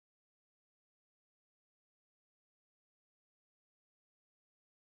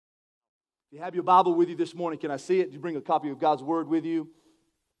If you have your Bible with you this morning, can I see it? Did you bring a copy of God's Word with you?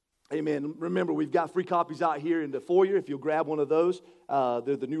 Amen. Remember, we've got free copies out here in the foyer. If you'll grab one of those,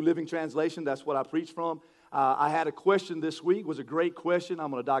 they're the New Living Translation. That's what I preach from. I had a question this week. It was a great question. I'm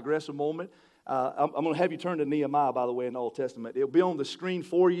going to digress a moment. I'm going to have you turn to Nehemiah, by the way, in the Old Testament. It'll be on the screen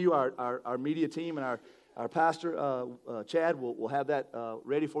for you. Our media team and our pastor, Chad, will have that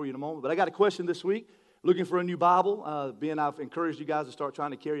ready for you in a moment. But I got a question this week. Looking for a new Bible. I've encouraged you guys to start trying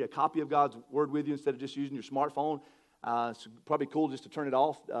to carry a copy of God's Word with you instead of just using your smartphone. It's probably cool just to turn it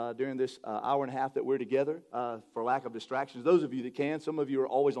off during this hour and a half that we're together for lack of distractions. Those of you that can, some of you are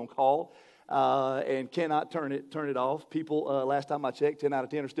always on call and cannot turn it off. People, last time I checked, 10 out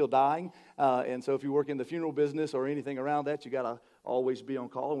of 10 are still dying. And so if you work in the funeral business or anything around that, you got to always be on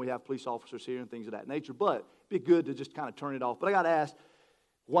call. And we have police officers here and things of that nature. But it'd be good to just kind of turn it off. But I got to ask,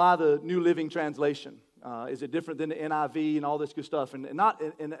 why the New Living Translation? Is it different than the NIV and all this good stuff? And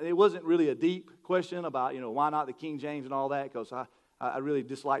it wasn't really a deep question about, why not the King James and all that, because I really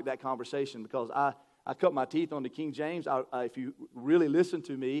dislike that conversation because I cut my teeth on the King James. If you really listen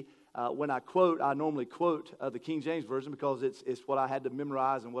to me, when I quote, I normally quote the King James Version because it's what I had to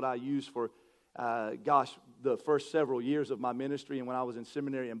memorize and what I used for, the first several years of my ministry and when I was in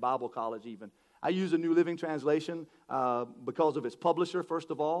seminary and Bible college even. I use a New Living Translation because of its publisher,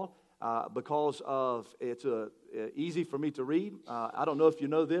 first of all. Because of it's easy for me to read. I don't know if you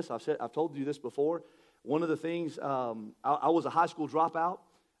know this. I've told you this before. One of the things, I was a high school dropout.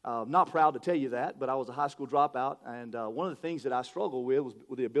 Not proud to tell you that, but I was a high school dropout. And one of the things that I struggled with was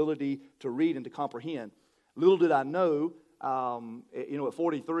the ability to read and to comprehend. Little did I know, at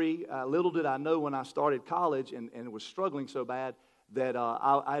 43, little did I know when I started college and was struggling so bad that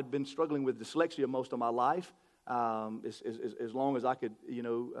I had been struggling with dyslexia most of my life. As long as I could,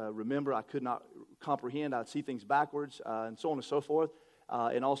 remember, I could not comprehend. I'd see things backwards, and so on and so forth,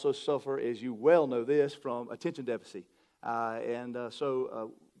 and also suffer, as you well know this, from attention deficit.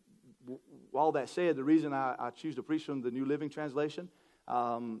 So all that said, the reason I choose to preach from the New Living Translation,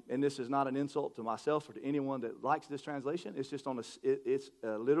 and this is not an insult to myself or to anyone that likes this translation. It's just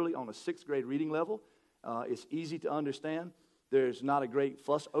literally on a 6th grade reading level. It's easy to understand. There's not a great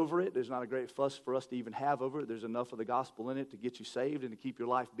fuss over it. There's not a great fuss for us to even have over it. There's enough of the gospel in it to get you saved and to keep your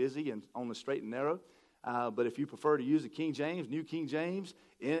life busy and on the straight and narrow. But if you prefer to use the King James, New King James,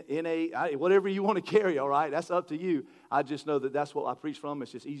 whatever you want to carry, all right, that's up to you. I just know that that's what I preach from.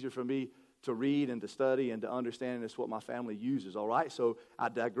 It's just easier for me to read and to study and to understand, and it's what my family uses, all right? So I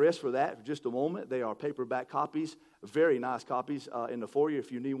digress for that for just a moment. They are paperback copies, very nice copies in the foyer.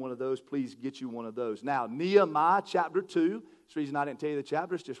 If you need one of those, please get you one of those. Now, Nehemiah chapter 2. That's the reason I didn't tell you the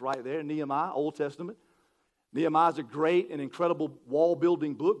chapter. It's just right there, Nehemiah, Old Testament. Nehemiah is a great and incredible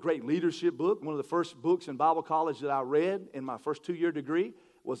wall-building book, great leadership book. One of the first books in Bible college that I read in my first 2-year degree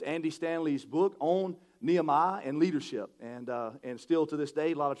was Andy Stanley's book on Nehemiah and leadership. And still to this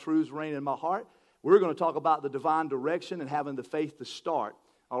day, a lot of truths reign in my heart. We're going to talk about the divine direction and having the faith to start,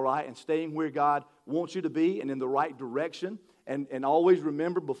 all right, and staying where God wants you to be and in the right direction. And always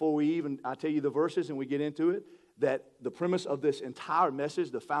remember before I tell you the verses and we get into it, that the premise of this entire message,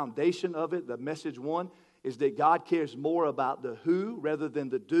 the foundation of it, the message one, is that God cares more about the who rather than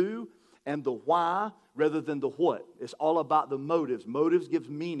the do, and the why rather than the what. It's all about the motives. Motives gives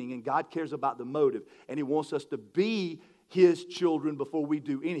meaning, and God cares about the motive. And He wants us to be His children before we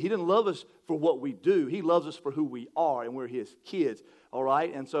do anything. He didn't love us for what we do. He loves us for who we are, and we're His kids, all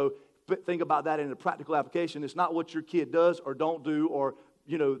right? And so think about that in a practical application. It's not what your kid does or don't do or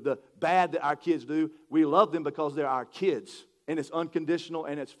the bad that our kids do. We love them because they're our kids, and it's unconditional,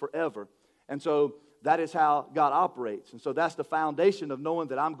 and it's forever. And so that is how God operates. And so that's the foundation of knowing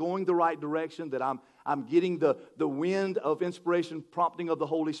that I'm going the right direction, that I'm getting the wind of inspiration, prompting of the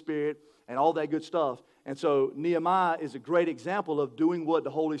Holy Spirit, and all that good stuff. And so Nehemiah is a great example of doing what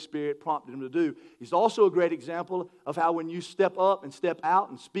the Holy Spirit prompted him to do. He's also a great example of how when you step up and step out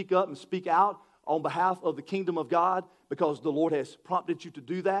and speak out on behalf of the kingdom of God, because the Lord has prompted you to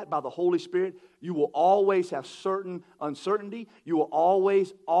do that by the Holy Spirit, you will always have certain uncertainty. You will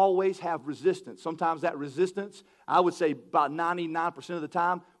always have resistance. Sometimes that resistance, I would say about 99% of the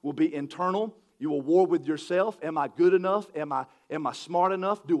time, will be internal. You will war with yourself. Am I good enough? Am I smart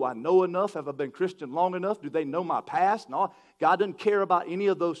enough? Do I know enough? Have I been Christian long enough? Do they know my past? No, God doesn't care about any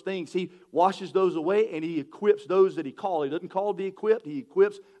of those things. He washes those away, and He equips those that He calls. He doesn't call to be equipped. He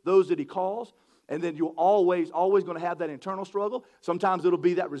equips those that He calls. And then you're always going to have that internal struggle. Sometimes it'll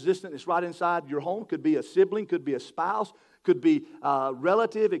be that resistance that's right inside your home. Could be a sibling, could be a spouse, could be a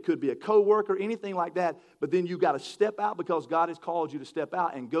relative, it could be a coworker, anything like that. But then you've got to step out because God has called you to step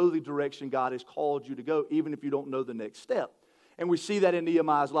out and go the direction God has called you to go, even if you don't know the next step. And we see that in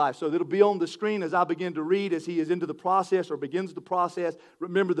Nehemiah's life. So it'll be on the screen as I begin to read, as he is into the process or begins the process.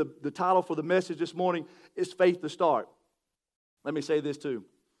 Remember, the title for the message this morning is Faith to Start. Let me say this too.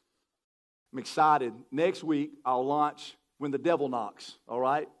 I'm excited. Next week, I'll launch When the Devil Knocks, all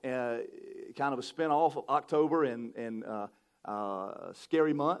right? Kind of a spinoff of October and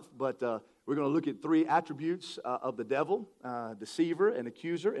scary month, but we're going to look at 3 attributes of the devil, deceiver and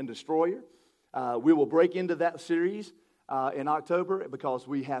accuser and destroyer. We will break into that series in October because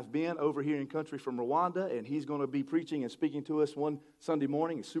we have Ben over here in country from Rwanda, and he's going to be preaching and speaking to us one Sunday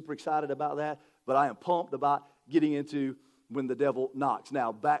morning. I'm super excited about that, but I am pumped about getting into When the Devil Knocks.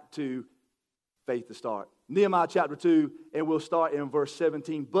 Now, back to Faith to Start. Nehemiah chapter 2, and we'll start in verse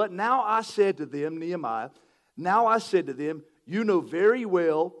 17. But now I said to them, Nehemiah, now I said to them, you know very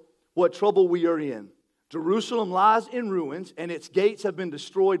well what trouble we are in. Jerusalem lies in ruins, and its gates have been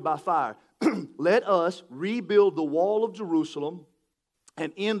destroyed by fire. Let us rebuild the wall of Jerusalem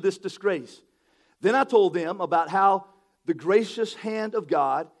and end this disgrace. Then I told them about how the gracious hand of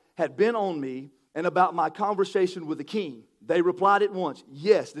God had been on me and about my conversation with the king. They replied at once,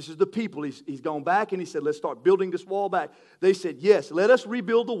 yes, this is the people. He's gone back and he said, let's start building this wall back. They said, yes, let us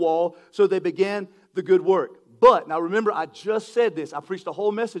rebuild the wall. So they began the good work. But, now remember, I just said this. I preached a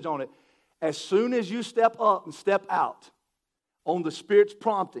whole message on it. As soon as you step up and step out on the Spirit's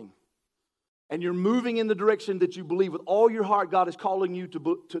prompting, and you're moving in the direction that you believe with all your heart God is calling you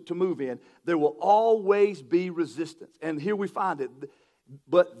to move in, there will always be resistance. And here we find it.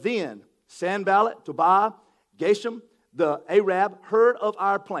 But then, Sanballat, Tobiah, Geshem, the Arab, heard of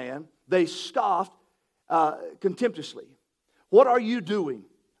our plan. They scoffed contemptuously. What are you doing?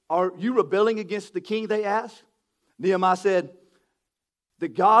 Are you rebelling against the king, they asked? Nehemiah said, the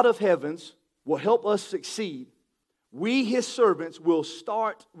God of heavens will help us succeed. We, his servants, will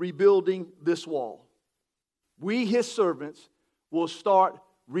start rebuilding this wall. We, his servants, will start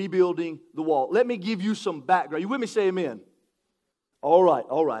rebuilding the wall. Let me give you some background. You with me? Say amen. All right.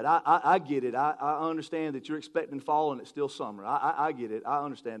 I get it. I understand that you're expecting fall and it's still summer. I get it. I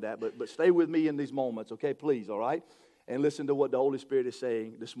understand that. But stay with me in these moments, okay? Please, all right? And listen to what the Holy Spirit is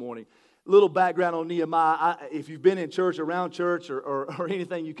saying this morning. Little background on Nehemiah. If you've been in church, around church, or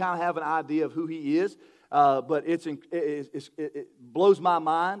anything, you kind of have an idea of who he is. But it blows my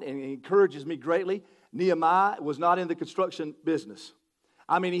mind and encourages me greatly. Nehemiah was not in the construction business.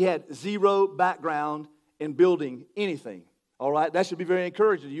 I mean, he had zero background in building anything. All right, that should be very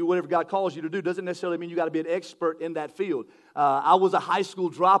encouraging to you. Whatever God calls you to do doesn't necessarily mean you got to be an expert in that field. I was a high school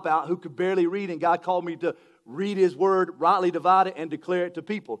dropout who could barely read, and God called me to read His Word, rightly divide it, and declare it to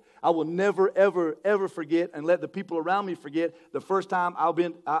people. I will never, ever, ever forget and let the people around me forget the first time I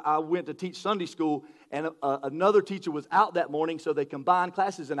went to teach Sunday school, and another teacher was out that morning, so they combined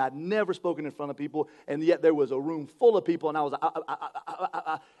classes, and I'd never spoken in front of people, and yet there was a room full of people, and I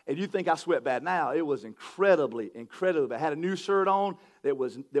was and you think I sweat bad now. It was incredibly bad. I had a new shirt on that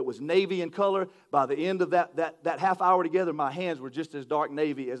was navy in color. By the end of that half hour together, my hands were just as dark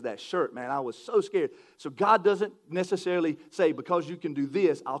navy as that shirt, man. I was so scared. So God doesn't necessarily say, because you can do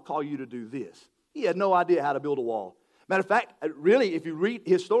this, I'll call you to do this. He had no idea how to build a wall. Matter of fact, really, if you read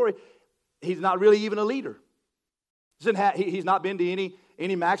his story, he's not really even a leader. He's not been to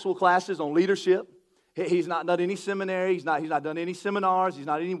any Maxwell classes on leadership. He's not done any seminary. He's not done any seminars. He's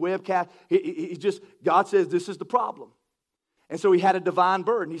not any webcast. He just, God says, this is the problem. And so he had a divine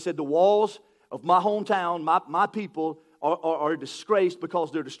burden. He said, the walls of my hometown, my people are disgraced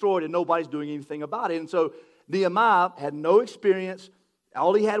because they're destroyed and nobody's doing anything about it. And so Nehemiah had no experience.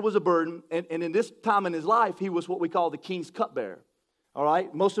 All he had was a burden. And in this time in his life, he was what we call the king's cupbearer. All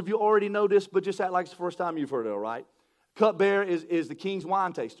right? Most of you already know this, but just act like it's the first time you've heard it, all right? Cupbearer is the king's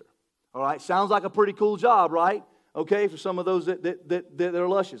wine taster. All right? Sounds like a pretty cool job, right? Okay, for some of those that are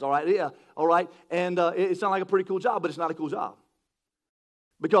luscious. All right? Yeah. All right? And it sounds like a pretty cool job, but it's not a cool job.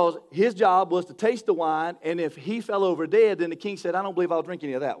 Because his job was to taste the wine, and if he fell over dead, then the king said, I don't believe I'll drink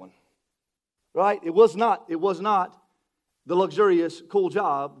any of that one. Right? It was not the luxurious, cool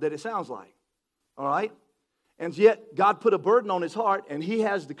job that it sounds like. All right? And yet, God put a burden on his heart, and he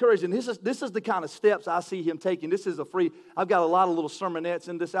has the courage. And this is the kind of steps I see him taking. This is I've got a lot of little sermonettes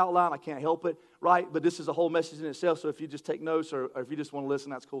in this outline. I can't help it, right? But this is a whole message in itself, so if you just take notes or if you just want to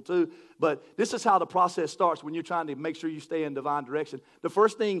listen, that's cool too. But this is how the process starts when you're trying to make sure you stay in divine direction. The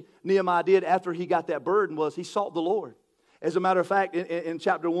first thing Nehemiah did after he got that burden was he sought the Lord. As a matter of fact, in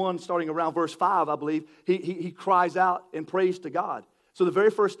chapter 1, starting around verse 5, I believe, he cries out and prays to God. So the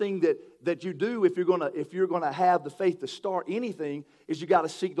very first thing that you do if you're gonna have the faith to start anything is you got to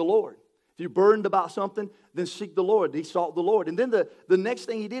seek the Lord. If you're burdened about something, then seek the Lord. He sought the Lord. And then the next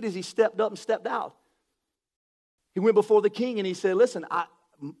thing he did is he stepped up and stepped out. He went before the king and he said, listen,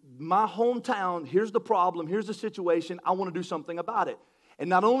 my hometown, here's the problem, here's the situation, I want to do something about it. And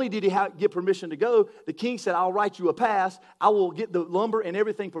not only did he get permission to go, the king said, I'll write you a pass, I will get the lumber and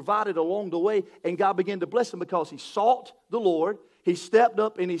everything provided along the way. And God began to bless him because he sought the Lord. He stepped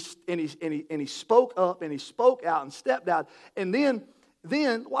up and he spoke up and he spoke out and stepped out. And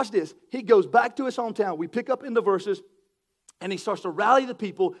then, watch this, he goes back to his hometown. We pick up in the verses. And he starts to rally the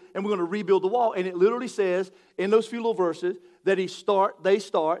people, and we're going to rebuild the wall. And it literally says in those few little verses that they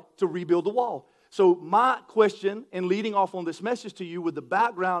start to rebuild the wall. So my question in leading off on this message to you with the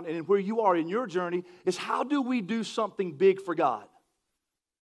background and where you are in your journey is, how do we do something big for God?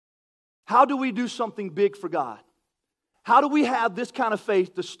 How do we do something big for God? How do we have this kind of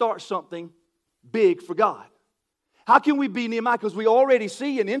faith to start something big for God? How can we be Nehemiah? Because we already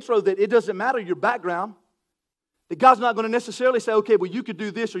see in intro that it doesn't matter your background. That God's not going to necessarily say, okay, well, you could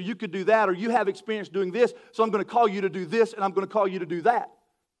do this or you could do that, or you have experience doing this, so I'm going to call you to do this and I'm going to call you to do that.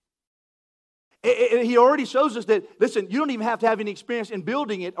 And he already shows us that, listen, you don't even have to have any experience in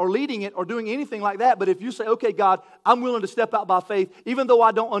building it or leading it or doing anything like that. But if you say, okay, God, I'm willing to step out by faith, even though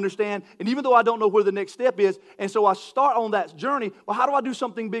I don't understand and even though I don't know where the next step is, and so I start on that journey, well, how do I do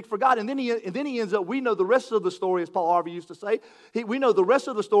something big for God? And then he ends up, we know the rest of the story, as Paul Harvey used to say. We know the rest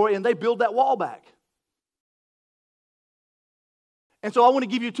of the story, and they build that wall back. And so I want to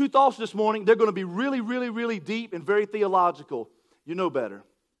give you two thoughts this morning. They're going to be really, really, really deep and very theological. You know better.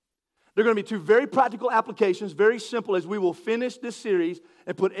 They're going to be two very practical applications, very simple, as we will finish this series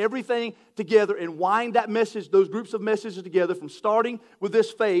and put everything together and wind that message, those groups of messages together, from starting with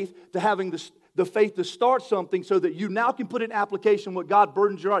this faith to having the faith to start something so that you now can put in application what God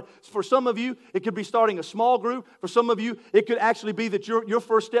burdens your heart. For some of you, it could be starting a small group. For some of you, it could actually be that your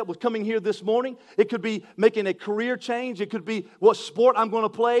first step was coming here this morning. It could be making a career change. It could be what sport I'm going to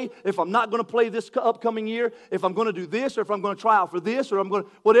play, if I'm not going to play this upcoming year, if I'm going to do this, or if I'm going to try out for this, or I'm going to,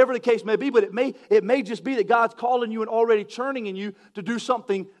 whatever the case may be. But it may just be that God's calling you and already churning in you to do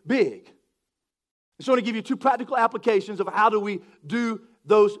something big. So I want to give you two practical applications of how do we do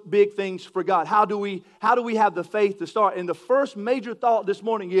those big things for God. How do we have the faith to start? And the first major thought this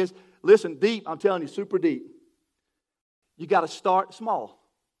morning is, listen, deep, I'm telling you, super deep. You got to start small.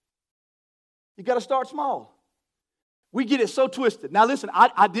 You got to start small. We get it so twisted. Now listen,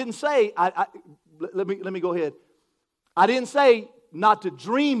 I didn't say, let me go ahead. I didn't say not to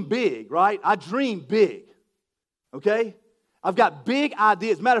dream big, right? I dream big, okay? I've got big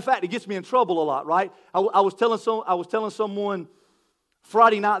ideas. Matter of fact, it gets me in trouble a lot, right? I was telling someone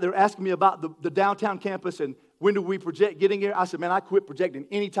Friday night, they were asking me about the downtown campus and when do we project getting here. I said, man, I quit projecting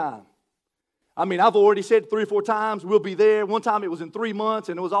any time. I mean, I've already said 3 or 4 times, we'll be there. One time it was in 3 months,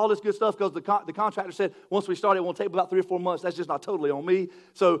 and it was all this good stuff because the contractor said once we start, it won't take about 3 or 4 months. That's just not totally on me.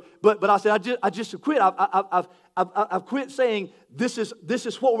 So, but I said, I just quit. I've quit saying this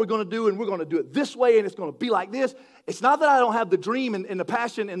is what we're going to do, and we're going to do it this way, and it's going to be like this. It's not that I don't have the dream and the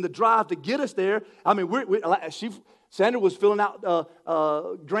passion and the drive to get us there. I mean, Sandra was filling out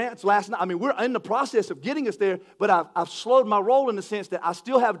grants last night. I mean, we're in the process of getting us there, but I've slowed my roll in the sense that I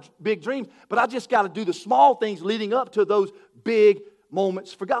still have big dreams, but I just got to do the small things leading up to those big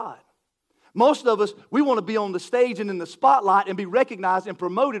moments for God. Most of us, we want to be on the stage and in the spotlight and be recognized and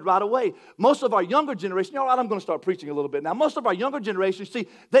promoted right away. Most of our younger generation, all right, I'm going to start preaching a little bit now. Most of our younger generation, see,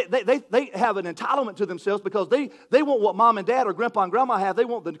 they have an entitlement to themselves because they want what mom and dad or grandpa and grandma have. They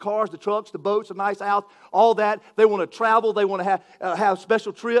want the cars, the trucks, the boats, a nice house, all that. They want to travel. They want to have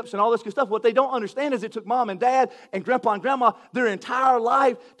special trips and all this good stuff. What they don't understand is it took mom and dad and grandpa and grandma their entire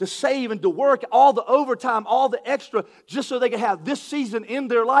life to save and to work all the overtime, all the extra, just so they could have this season in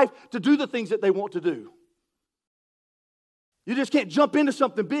their life to do the things that they want to do. You just can't jump into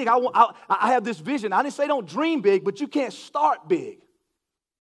something big. I have this vision. I didn't say don't dream big, but you can't start big.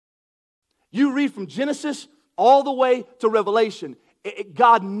 You read from Genesis all the way to Revelation.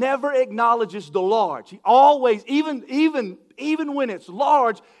 God never acknowledges the large. He always, even when it's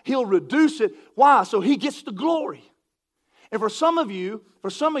large, He'll reduce it. Why? So He gets the glory. And for some of you,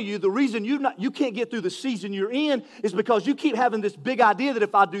 the reason you can't get through the season you're in is because you keep having this big idea that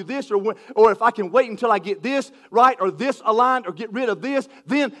if I do this or if I can wait until I get this right or this aligned or get rid of this,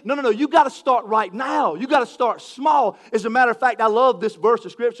 then no, you got to start right now. You got to start small. As a matter of fact, I love this verse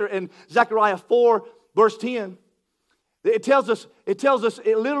of Scripture in Zechariah 4, verse 10. It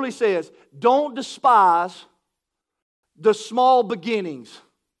literally says, don't despise the small beginnings,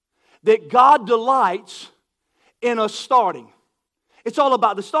 that God delights in us starting. It's all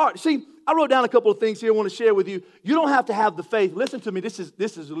about the start. See, I wrote down a couple of things here I want to share with you. You don't have to have the faith. Listen to me. This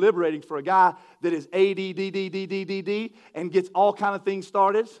is liberating for a guy that is ADD and gets all kind of things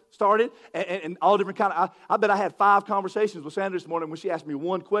started and all different kind of. I bet I had 5 conversations with Sandra this morning when she asked me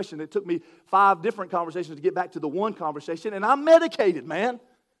one question. It took me 5 different conversations to get back to the one conversation, and I'm medicated, man.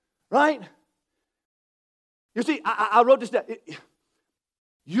 Right? You see, I wrote this down.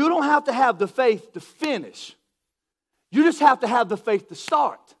 You don't have to have the faith to finish. You just have to have the faith to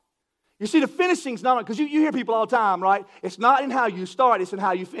start. You see, the finishing's not, because you hear people all the time, right? It's not in how you start, it's in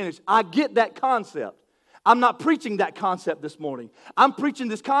how you finish. I get that concept. I'm not preaching that concept this morning. I'm preaching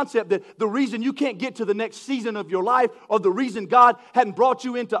this concept that the reason you can't get to the next season of your life, or the reason God hadn't brought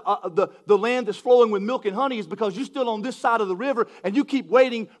you into the land that's flowing with milk and honey, is because you're still on this side of the river and you keep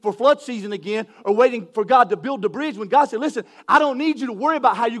waiting for flood season again, or waiting for God to build the bridge, when God said, listen, I don't need you to worry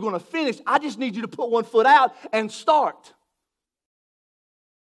about how you're going to finish. I just need you to put one foot out and start.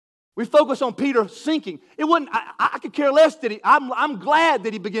 We focus on Peter sinking. It wasn't, I could care less that I'm glad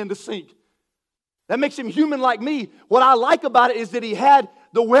that he began to sink. That makes him human like me. What I like about it is that he had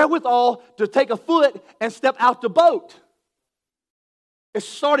the wherewithal to take a foot and step out the boat. It's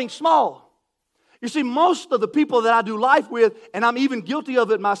starting small. You see, most of the people that I do life with, and I'm even guilty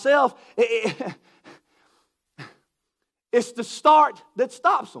of it myself, it's the start that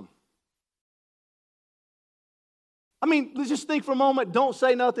stops them. I mean, let's just think for a moment. Don't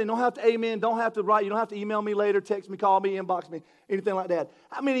say nothing. Don't have to amen. Don't have to write. You don't have to email me later, text me, call me, inbox me, anything like that.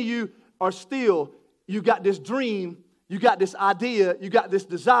 How many of you are still, you got this dream, you got this idea, you got this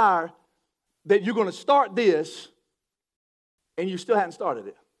desire that you're going to start this, and you still haven't started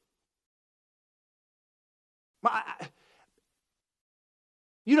it?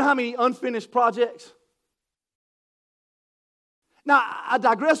 You know how many unfinished projects? Now, I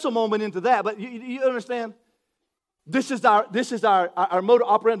digress a moment into that, but you understand? This is our mode of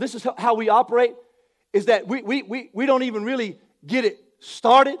operating. This is how we operate, is that we don't even really get it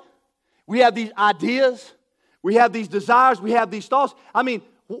started. We have these ideas. We have these desires. We have these thoughts. I mean,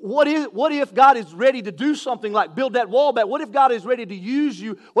 what if God is ready to do something like build that wall back? What if God is ready to use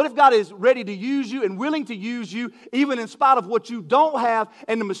you? What if God is ready to use you and willing to use you even in spite of what you don't have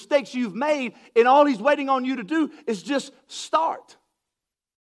and the mistakes you've made, and all He's waiting on you to do is just start.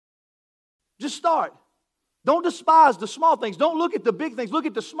 Just start. Don't despise the small things. Don't look at the big things. Look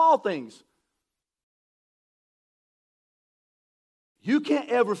at the small things. You can't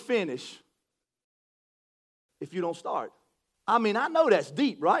ever finish if you don't start. I mean, I know that's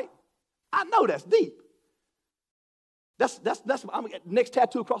deep, right? I know that's deep. That's I'm next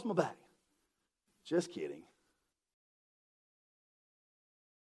tattoo across my back. Just kidding.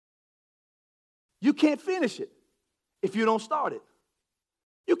 You can't finish it if you don't start it.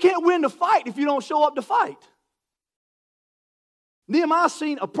 You can't win the fight if you don't show up to fight. Nehemiah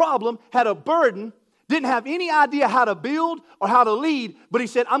seen a problem, had a burden, didn't have any idea how to build or how to lead, but he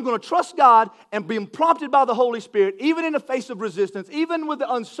said, I'm going to trust God and be prompted by the Holy Spirit, even in the face of resistance, even with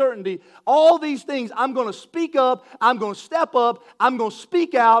the uncertainty, all these things, I'm going to speak up, I'm going to step up, I'm going to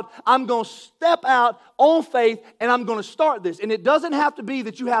speak out, I'm going to step out on faith, and I'm going to start this. And it doesn't have to be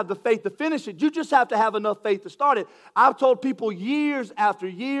that you have the faith to finish it. You just have to have enough faith to start it. I've told people years after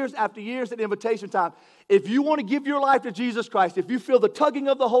years after years at invitation time, if you want to give your life to Jesus Christ, if you feel the tugging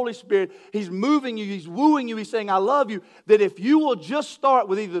of the Holy Spirit, He's moving you, He's wooing you, He's saying, I love you, that if you will just start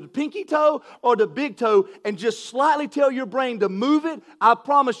with either the pinky toe or the big toe and just slightly tell your brain to move it, I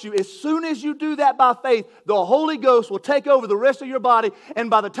promise you, as soon as you do that by faith, the Holy Ghost will take over the rest of your body, and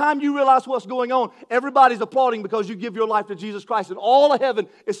by the time you realize what's going on, everybody's applauding because you give your life to Jesus Christ, and all of heaven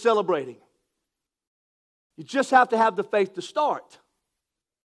is celebrating. You just have to have the faith to start.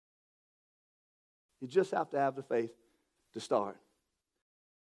 You just have to have the faith to start.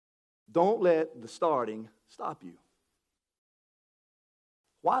 Don't let the starting stop you.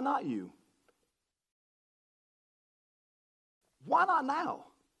 Why not you? Why not now?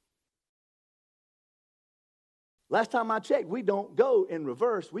 Last time I checked, we don't go in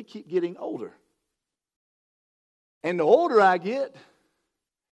reverse. We keep getting older. And the older I get,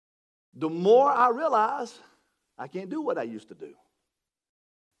 the more I realize I can't do what I used to do.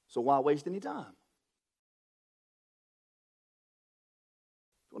 So why waste any time?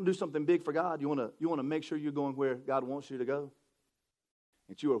 You want to do something big for God? You want to make sure you're going where God wants you to go?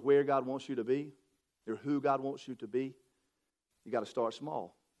 That you are where God wants you to be? You're who God wants you to be? You got to start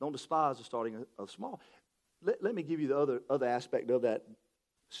small. Don't despise the starting of small. Let me give you the other aspect of that.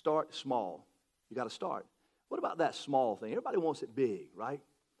 Start small. You got to start. What about that small thing? Everybody wants it big, right?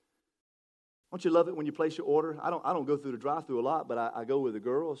 Don't you love it when you place your order? I don't go through the drive-thru a lot, but I go with the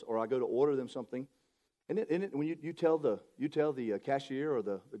girls, or I go to order them something. And when you tell the cashier or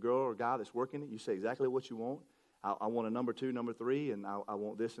the girl or guy that's working it, you say exactly what you want. I want a number 2, number 3, and I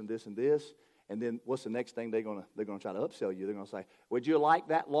want this and this and this. And then what's the next thing they're gonna try to upsell you? They're gonna say, would you like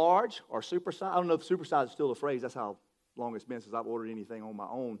that large or supersize? I don't know if supersize is still a phrase. That's how long it's been since I've ordered anything on my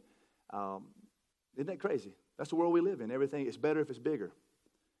own. Isn't that crazy? That's the world we live in. Everything is better if it's bigger.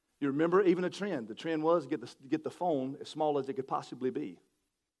 You remember even a trend. The trend was get the phone as small as it could possibly be.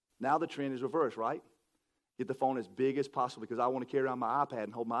 Now the trend is reversed, right? Get the phone as big as possible because I want to carry around my iPad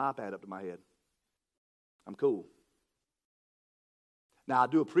and hold my iPad up to my head. I'm cool. Now, I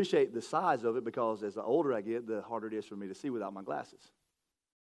do appreciate the size of it because as the older I get, the harder it is for me to see without my glasses.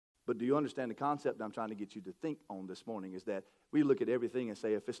 But do you understand the concept I'm trying to get you to think on this morning is that we look at everything and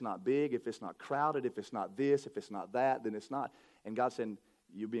say, if it's not big, if it's not crowded, if it's not this, if it's not that, then it's not. And God's saying,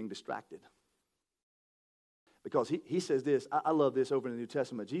 you're being distracted. Because he says this, I love this over in the New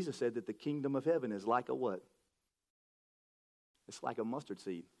Testament. Jesus said that the kingdom of heaven is like a what? It's like a mustard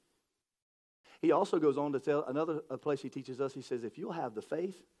seed. He also goes on to tell another place he teaches us, he says, if you'll have the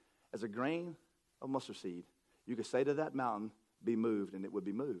faith as a grain of mustard seed, you could say to that mountain, be moved, and it would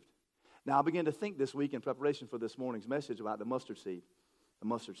be moved. Now, I began to think this week in preparation for this morning's message about the mustard seed. The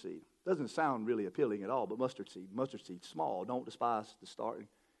mustard seed. Doesn't sound really appealing at all, but mustard seed, small. Don't despise the starting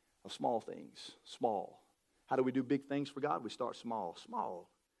of small things, small. How do we do big things for God? We start small.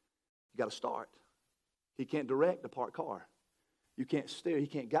 You got to start. He can't direct a parked car. You can't steer. He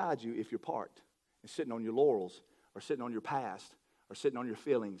can't guide you if you're parked and sitting on your laurels or sitting on your past or sitting on your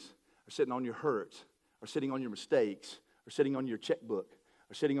feelings or sitting on your hurts or sitting on your mistakes or sitting on your checkbook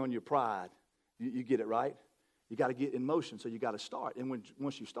or sitting on your pride. You get it, right? You got to get in motion, so you got to start. And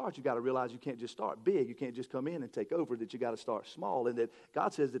once you start, you got to realize you can't just start big. You can't just come in and take over, that you got to start small. And that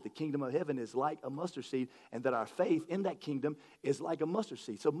God says that the kingdom of heaven is like a mustard seed and that our faith in that kingdom is like a mustard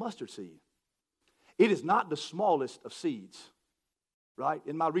seed. So mustard seed. It is not the smallest of seeds. Right?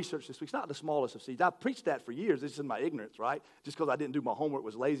 In my research this week, it's not the smallest of seeds. I've preached that for years. This is in my ignorance, right? Just because I didn't do my homework,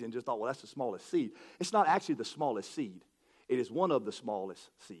 was lazy, and just thought, well, that's the smallest seed. It's not actually the smallest seed. It is one of the smallest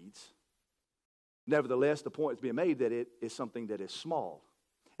seeds. Nevertheless, the point is being made that it is something that is small.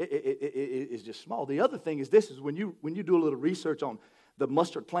 It is just small. The other thing is this, is when you do a little research on the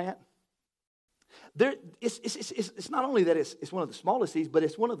mustard plant, it's not only that it's one of the smallest seeds, but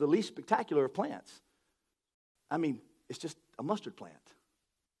it's one of the least spectacular of plants. I mean, it's just a mustard plant.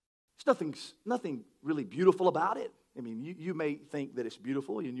 There's nothing really beautiful about it. I mean, you may think that it's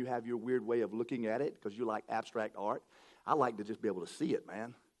beautiful and you have your weird way of looking at it because you like abstract art. I like to just be able to see it,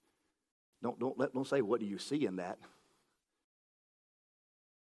 man. Don't say, what do you see in that?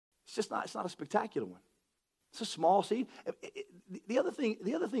 It's not a spectacular one. It's a small seed. The other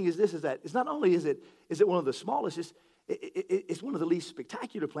thing is this, is that it's not only is it one of the smallest, it's one of the least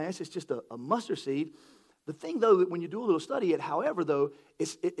spectacular plants. It's just a mustard seed. The thing, though, that when you do a little study, however, though,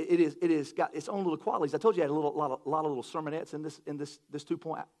 it is got its own little qualities. I told you I had a lot of little sermonettes in this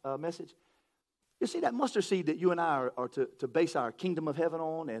 2-point message. You see, that mustard seed that you and I are to base our kingdom of heaven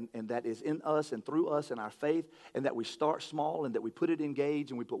on, and that is in us and through us and our faith, and that we start small and that we put it in gauge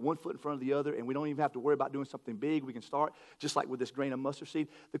and we put one foot in front of the other, and we don't even have to worry about doing something big. We can start just like with this grain of mustard seed.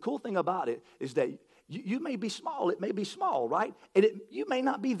 The cool thing about it is that you may be small. It may be small, right? And you may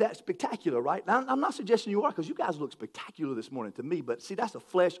not be that spectacular, right? Now, I'm not suggesting you are, because you guys look spectacular this morning to me, but see, that's a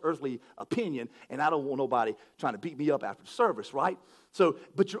flesh, earthly opinion, and I don't want nobody trying to beat me up after the service, right? So,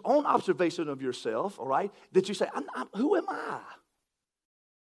 but your own observation of yourself, all right, that you say, who am I?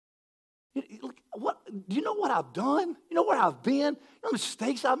 Do you know what I've done? You know where I've been? You know the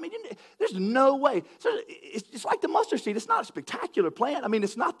mistakes I've made? There's no way. So it's like the mustard seed. It's not a spectacular plant. I mean,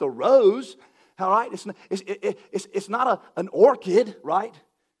 it's not the rose, all right? It's not an orchid, right?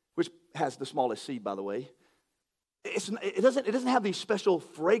 Which has the smallest seed, by the way. It doesn't have these special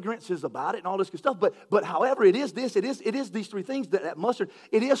fragrances about it and all this good stuff. But however, it is these three things that mustard.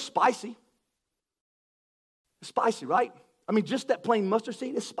 It is spicy. It's spicy, right? I mean, just that plain mustard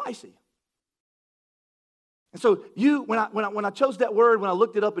seed is spicy. And so when I chose that word, when I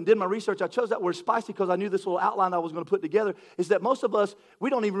looked it up and did my research, I chose that word spicy because I knew this little outline I was going to put together is that most of us,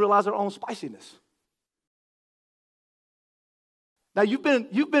 we don't even realize our own spiciness. Now, you've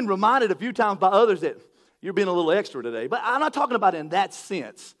been reminded a few times by others that you're being a little extra today, but I'm not talking about in that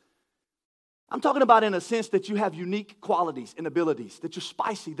sense. I'm talking about in a sense that you have unique qualities and abilities, that you're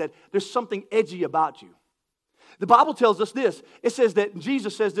spicy, that there's something edgy about you. The Bible tells us this. It says that,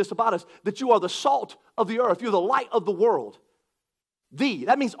 Jesus says this about us, that you are the salt of the earth. You're the light of the world.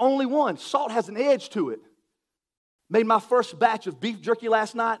 That means only one. Salt has an edge to it. Made my first batch of beef jerky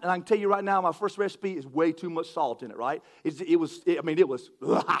last night, and I can tell you right now, my first recipe is way too much salt in it, right? It was,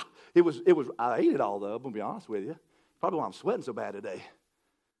 I ate it all, though, I'm going to be honest with you. Probably why I'm sweating so bad today.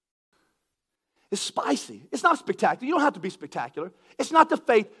 It's spicy. It's not spectacular. You don't have to be spectacular. It's not the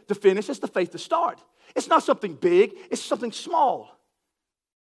faith to finish. It's the faith to start. It's not something big. It's something small.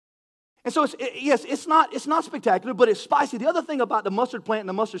 And so, it's not spectacular, but it's spicy. The other thing about the mustard plant and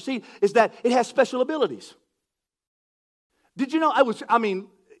the mustard seed is that it has special abilities. Did you know,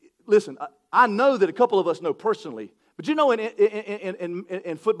 listen, I know that a couple of us know personally, but you know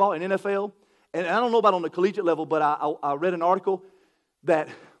in football and NFL, and I don't know about on the collegiate level, but I read an article that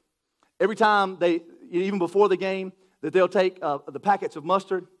every time even before the game, that they'll take the packets of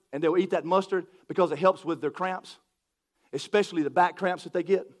mustard and they'll eat that mustard because it helps with their cramps, especially the back cramps that they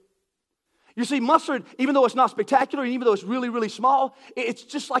get. You see, mustard, even though it's not spectacular, and even though it's really, really small, it's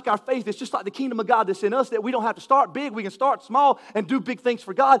just like our faith. It's just like the kingdom of God that's in us, that we don't have to start big. We can start small and do big things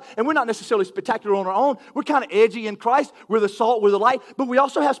for God. And we're not necessarily spectacular on our own. We're kind of edgy in Christ. We're the salt, we're the light. But we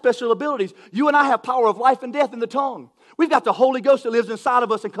also have special abilities. You and I have power of life and death in the tongue. We've got the Holy Ghost that lives inside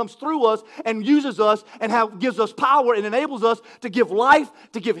of us and comes through us and uses us and gives us power and enables us to give life,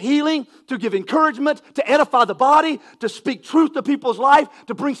 to give healing, to give encouragement, to edify the body, to speak truth to people's life,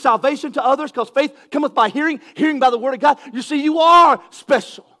 to bring salvation to others, because faith cometh by hearing, hearing by the word of God. You see, you are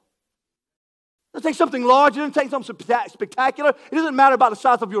special. It doesn't take something large. It doesn't take something spectacular. It doesn't matter about the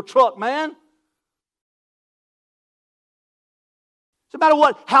size of your truck, man. It doesn't matter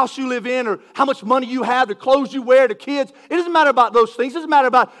what house you live in or how much money you have, the clothes you wear, the kids. It doesn't matter about those things. It doesn't matter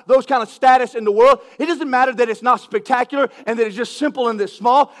about those kind of status in the world. It doesn't matter that it's not spectacular and that it's just simple and it's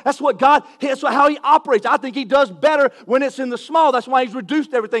small. That's how He operates. I think He does better when it's in the small. That's why He's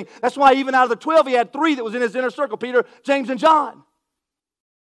reduced everything. That's why even out of the 12, He had 3 that was in His inner circle, Peter, James, and John.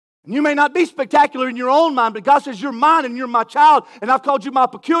 And you may not be spectacular in your own mind, but God says, you're mine and you're my child, and I've called you my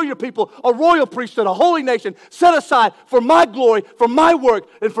peculiar people, a royal priesthood, a holy nation, set aside for my glory, for my work,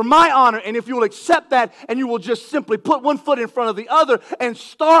 and for my honor. And if you will accept that and you will just simply put one foot in front of the other and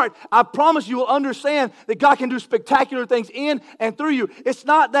start, I promise you will understand that God can do spectacular things in and through you. It's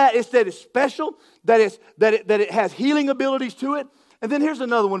not that, it's that it's special, that it has healing abilities to it. And then here's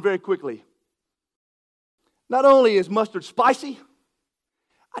another one very quickly. Not only is mustard spicy,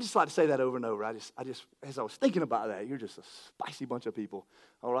 I just like to say that over and over. I just, as I was thinking about that, you're just a spicy bunch of people,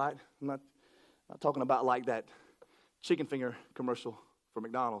 all right? I'm not talking about like that chicken finger commercial for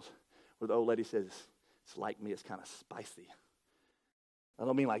McDonald's where the old lady says, it's like me, it's kind of spicy. I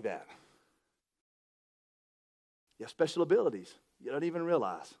don't mean like that. You have special abilities you don't even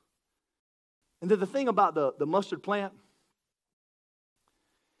realize. And then the thing about the mustard plant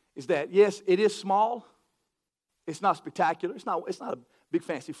is that, yes, it is small. It's not spectacular. It's not a big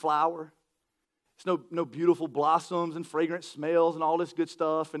fancy flower. It's no beautiful blossoms and fragrant smells and all this good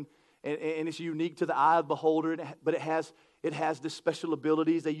stuff. And it's unique to the eye of the beholder. But it has this special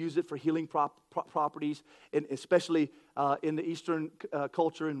abilities. They use it for healing properties. And especially in the Eastern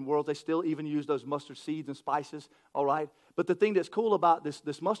culture and world, they still even use those mustard seeds and spices. All right. But the thing that's cool about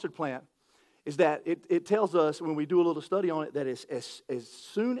this mustard plant is that it tells us when we do a little study on it that as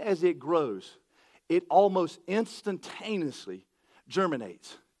soon as it grows, it almost instantaneously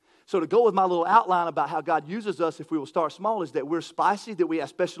germinates. So to go with my little outline about how God uses us if we will start small is that we're spicy, that we have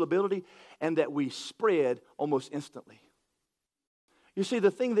special ability, and that we spread almost instantly. You see,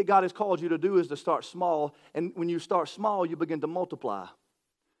 the thing that God has called you to do is to start small, and when you start small, you begin to multiply.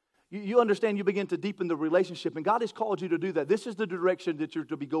 You understand, you begin to deepen the relationship, and God has called you to do that. This is the direction that you're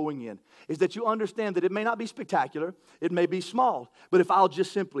to be going in, is that you understand that it may not be spectacular, it may be small, but if I'll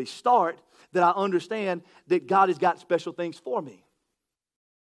just simply start, that I understand that God has got special things for me.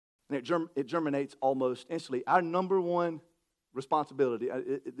 And it germinates almost instantly. Our number one responsibility,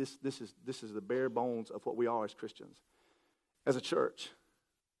 this is the bare bones of what we are as Christians, as a church,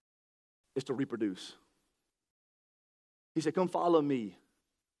 is to reproduce. He said, come follow me,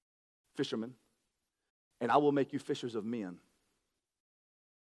 fishermen, and I will make you fishers of men.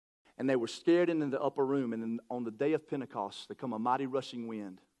 And they were scared in the upper room, and then on the day of Pentecost, there come a mighty rushing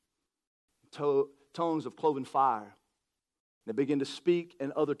wind, tongues of cloven fire. They began to speak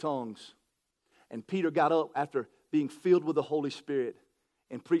in other tongues. And Peter got up after being filled with the Holy Spirit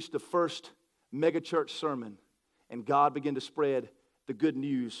and preached the first mega church sermon. And God began to spread the good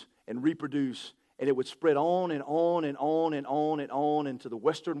news and reproduce. And it would spread on and on and on and on and on into the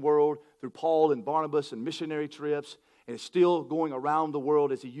Western world through Paul and Barnabas and missionary trips. And it's still going around the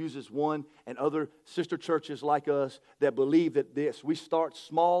world as he uses one and other sister churches like us that believe that this, we start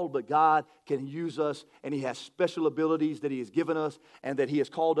small, but God can use us, and He has special abilities that He has given us, and that He has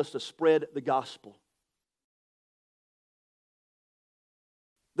called us to spread the gospel.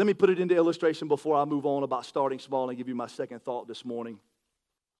 Let me put it into illustration before I move on about starting small and give you my second thought this morning.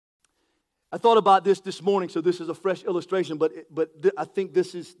 I thought about this morning, so this is a fresh illustration, but I think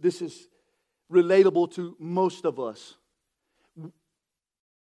this is relatable to most of us.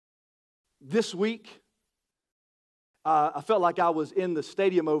 This week, I felt like I was in the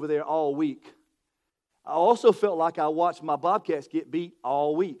stadium over there all week. I also felt like I watched my Bobcats get beat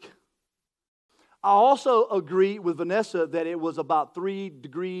all week. I also agree with Vanessa that it was about 3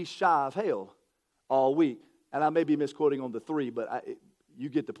 degrees shy of hell all week. And I may be misquoting on the 3, but you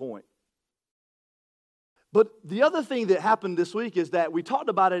get the point. But the other thing that happened this week is that we talked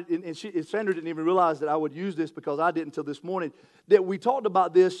about it, and Sandra didn't even realize that I would use this because I didn't until this morning, that we talked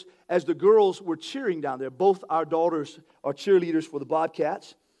about this as the girls were cheering down there. Both our daughters are cheerleaders for the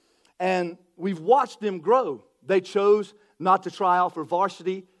Bobcats, and we've watched them grow. They chose not to try out for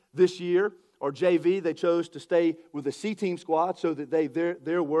varsity this year or JV. They chose to stay with the C-team squad so that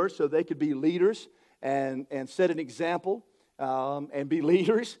their words, so they could be leaders and set an example and be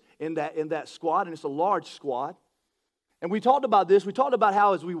leaders in that squad, and it's a large squad. And we talked about this. We talked about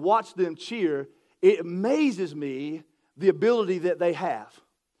how as we watch them cheer, it amazes me the ability that they have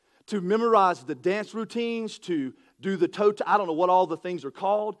to memorize the dance routines, to do the toe. I don't know what all the things are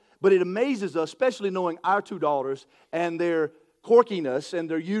called, but it amazes us, especially knowing our 2 daughters and their quirkiness and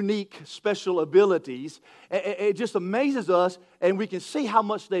their unique special abilities. It just amazes us, and we can see how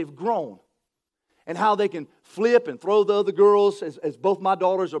much they've grown. And how they can flip and throw the other girls, as both my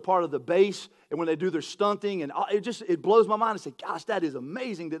daughters are part of the base, and when they do their stunting, and it blows my mind. I say, gosh, that is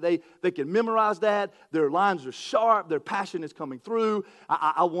amazing that they can memorize that. Their lines are sharp. Their passion is coming through.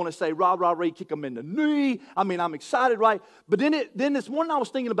 I want to say, rah, rah, Ray, kick them in the knee. I mean, I'm excited, right? But then this morning I was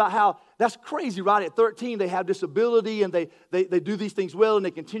thinking about how that's crazy, right? At 13, they have this ability, and they do these things well, and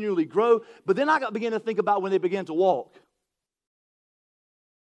they continually grow. But then I began to think about when they began to walk.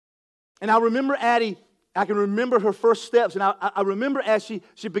 And I remember Addie, I can remember her first steps, and I remember as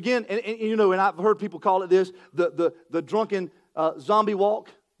she began, and and I've heard people call it this, the drunken zombie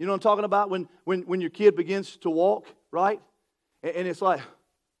walk. You know what I'm talking about? When your kid begins to walk, right? And it's like,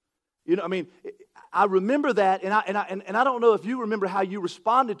 I remember that, and I don't know if you remember how you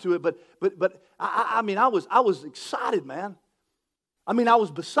responded to it, but I was excited, man. I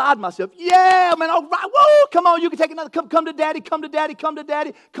was beside myself. Yeah, man, all right, whoa, come on, you can take another, come to daddy, come to daddy, come to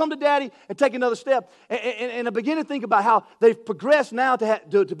daddy, come to daddy, and take another step. And I begin to think about how they've progressed now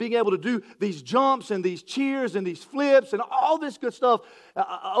to being able to do these jumps and these cheers and these flips and all this good stuff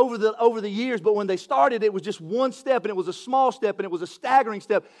over the years. But when they started, it was just one step, and it was a small step, and it was a staggering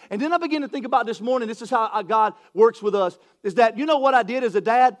step. And then I begin to think about this morning, this is how God works with us, is that, you know what I did as a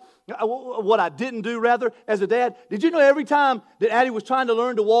dad? What I didn't do, rather, as a dad. Did you know every time that Addie was trying to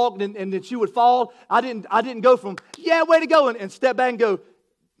learn to walk and that she would fall, I didn't go from, yeah, way to go, and step back and go,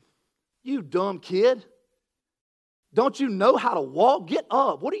 you dumb kid. Don't you know how to walk? Get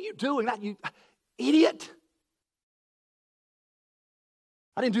up. What are you doing? You idiot.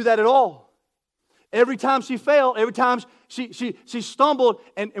 I didn't do that at all. Every time she fell, every time she stumbled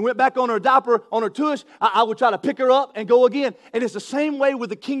and went back on her diaper, on her tush, I would try to pick her up and go again. And it's the same way with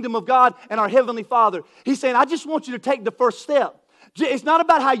the kingdom of God and our Heavenly Father. He's saying, I just want you to take the first step. It's not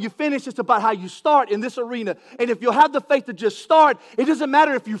about how you finish, it's about how you start in this arena. And if you'll have the faith to just start, it doesn't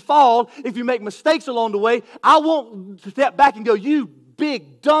matter if you fall, if you make mistakes along the way. I won't step back and go, you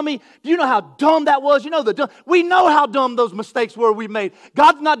big dummy. Do you know how dumb that was? We know how dumb those mistakes were we made.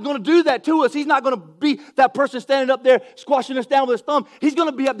 God's not going to do that to us. He's not going to be that person standing up there squashing us down with his thumb. He's going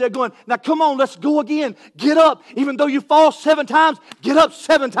to be up there going, now come on, let's go again. Get up. Even though you fall 7 times, get up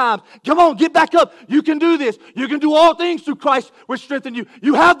 7 times. Come on, get back up. You can do this. You can do all things through Christ which strengthen you.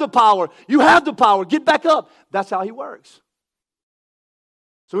 You have the power. You have the power. Get back up. That's how he works.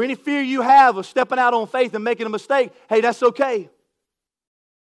 So any fear you have of stepping out on faith and making a mistake, hey, that's okay.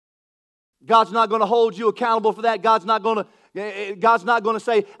 God's not going to hold you accountable for that. God's not going to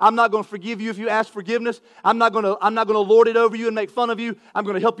say, I'm not going to forgive you if you ask forgiveness. I'm not going to lord it over you and make fun of you. I'm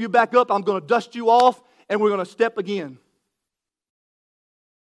going to help you back up. I'm going to dust you off, and we're going to step again.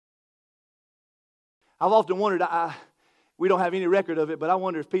 I've often wondered, we don't have any record of it, but I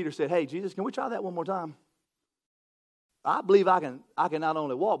wonder if Peter said, hey, Jesus, can we try that one more time? I believe I can not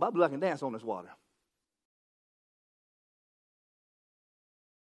only walk, but I believe I can dance on this water.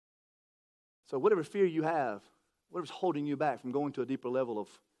 So whatever fear you have, whatever's holding you back from going to a deeper level of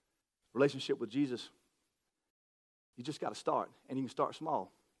relationship with Jesus, you just got to start, and you can start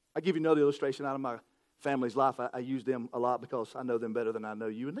small. I'll give you another illustration out of my family's life. I use them a lot because I know them better than I know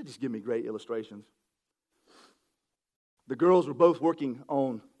you, and they just give me great illustrations. The girls were both working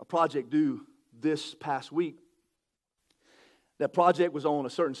on a project due this past week. That project was on a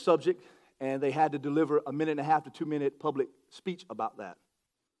certain subject, and they had to deliver a 1.5 to 2 minute public speech about that.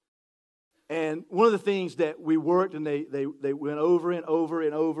 And one of the things that we worked, and they went over and over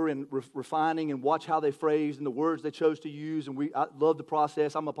and over and refining and watch how they phrased and the words they chose to use. And I love the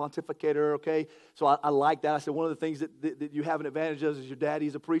process. I'm a pontificator, okay? So I like that. I said one of the things that you have an advantage of is your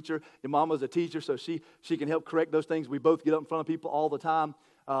daddy's a preacher, your mama's a teacher, so she can help correct those things. We both get up in front of people all the time.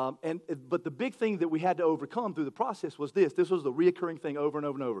 But the big thing that we had to overcome through the process was this. This was the reoccurring thing over and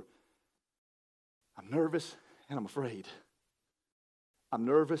over and over. I'm nervous and I'm afraid. I'm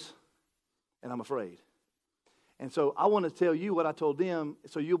nervous and I'm afraid. And so I want to tell you what I told them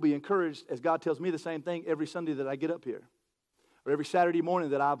so you'll be encouraged as God tells me the same thing every Sunday that I get up here. Or every Saturday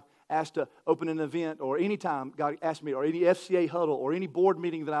morning that I'm asked to open an event, or any time God asks me, or any FCA huddle, or any board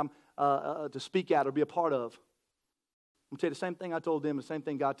meeting that I'm to speak at or be a part of. I'm going to tell you the same thing I told them, the same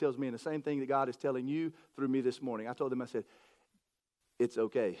thing God tells me, and the same thing that God is telling you through me this morning. I told them, I said, it's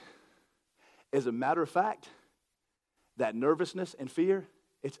okay. As a matter of fact, that nervousness and fear,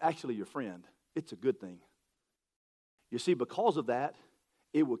 it's actually your friend. It's a good thing. You see, because of that,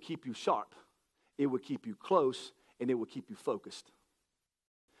 it will keep you sharp. It will keep you close, and it will keep you focused.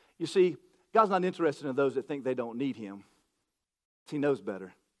 You see, God's not interested in those that think they don't need Him. He knows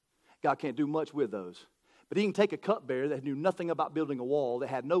better. God can't do much with those. But He can take a cupbearer that knew nothing about building a wall, that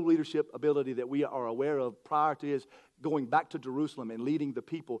had no leadership ability that we are aware of prior to His going back to Jerusalem and leading the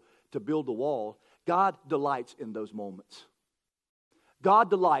people to build the wall. God delights in those moments. God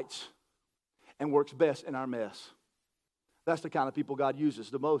delights and works best in our mess. That's the kind of people God uses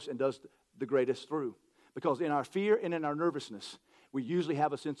the most and does the greatest through. Because in our fear and in our nervousness, we usually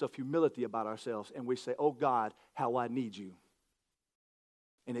have a sense of humility about ourselves, and we say, oh God, how I need you.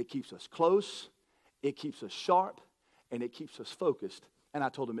 And it keeps us close, it keeps us sharp, and it keeps us focused. And I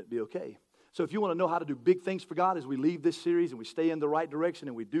told him it'd be okay. So if you want to know how to do big things for God as we leave this series and we stay in the right direction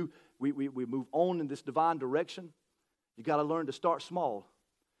and we move on in this divine direction, you got to learn to start small.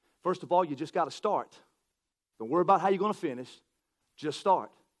 First of all, you just got to start. Don't worry about how you're going to finish. Just start.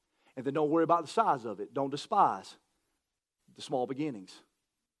 And then don't worry about the size of it. Don't despise the small beginnings.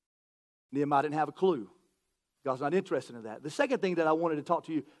 Nehemiah didn't have a clue. God's not interested in that. The second thing that I wanted to talk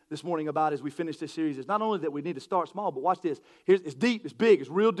to you this morning about as we finish this series is not only that we need to start small, but watch this. It's deep, it's big, it's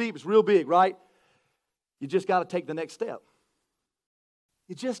real deep, it's real big, right? You just got to take the next step.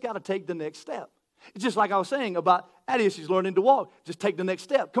 You just got to take the next step. It's just like I was saying about Addie, she's learning to walk. Just take the next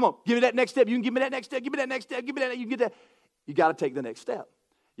step. Come on, give me that next step. You can give me that next step. Give me that next step. Give me that. You can get that. You got to take the next step.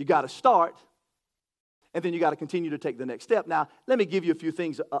 You got to start, and then you got to continue to take the next step. Now, let me give you a few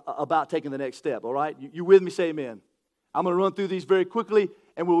things about taking the next step, all right? You with me? Say amen. I'm going to run through these very quickly,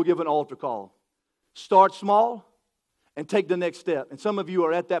 and we will give an altar call. Start small and take the next step. And some of you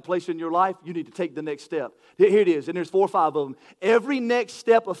are at that place in your life, you need to take the next step. Here it is, and there's 4 or 5 of them. Every next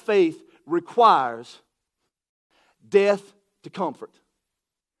step of faith requires death to comfort.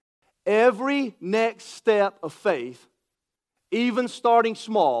 Every next step of faith, even starting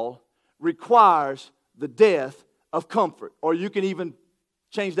small, requires the death of comfort. Or you can even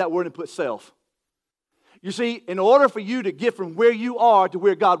change that word and put self. You see, in order for you to get from where you are to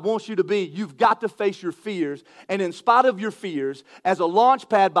where God wants you to be, you've got to face your fears. And in spite of your fears, as a launch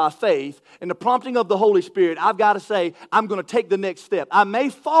pad by faith and the prompting of the Holy Spirit, I've got to say, I'm going to take the next step. I may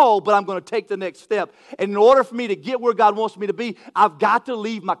fall, but I'm going to take the next step. And in order for me to get where God wants me to be, I've got to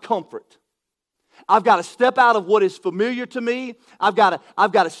leave my comfort. I've got to step out of what is familiar to me. I've got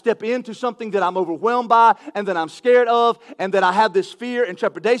to step into something that I'm overwhelmed by and that I'm scared of and that I have this fear and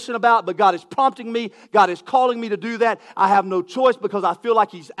trepidation about, but God is prompting me. God is calling me to do that. I have no choice because I feel like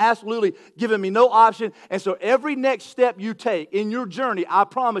He's absolutely given me no option. And so every next step you take in your journey, I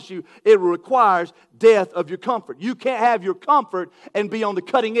promise you, it requires death of your comfort. You can't have your comfort and be on the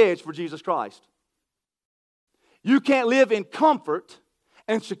cutting edge for Jesus Christ. You can't live in comfort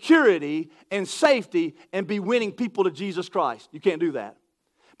and security and safety and be winning people to Jesus Christ. You can't do that.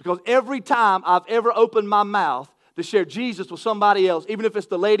 Because every time I've ever opened my mouth to share Jesus with somebody else, even if it's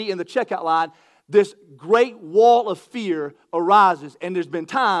the lady in the checkout line, this great wall of fear arises. And there's been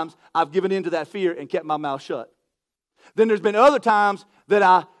times I've given in to that fear and kept my mouth shut. Then there's been other times that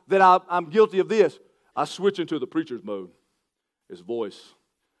I'm guilty of this. I switch into the preacher's mode. His voice.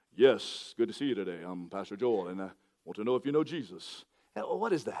 Yes, good to see you today. I'm Pastor Joel, and I want to know if you know Jesus.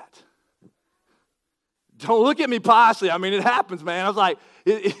 What is that? Don't look at me piously. I mean, it happens, man. I was like,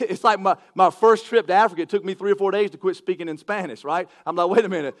 it's like my first trip to Africa. It took me 3 or 4 days to quit speaking in Spanish, right? I'm like, wait a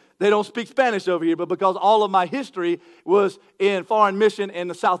minute. They don't speak Spanish over here. But because all of my history was in foreign mission in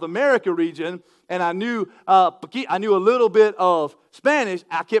the South America region, and I knew a little bit of Spanish,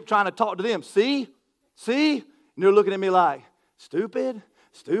 I kept trying to talk to them. See? And they're looking at me like, Stupid.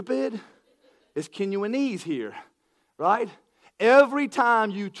 It's Kenuanese here, right? Every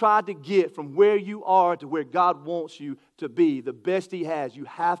time you try to get from where you are to where God wants you to be, the best He has, you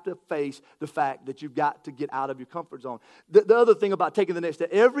have to face the fact that you've got to get out of your comfort zone. The other thing about taking the next step,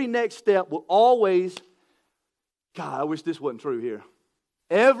 every next step will always, God, I wish this wasn't true here.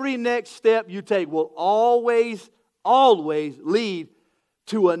 Every next step you take will always lead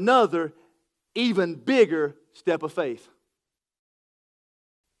to another, even bigger step of faith.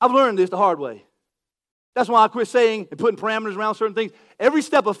 I've learned this the hard way. That's why I quit saying and putting parameters around certain things. Every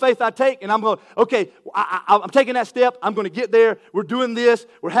step of faith I take, and I'm going, okay, I'm taking that step. I'm going to get there. We're doing this.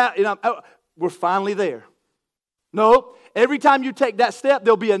 We're finally there. No, every time you take that step,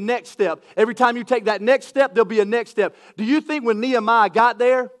 there'll be a next step. Every time you take that next step, there'll be a next step. Do you think when Nehemiah got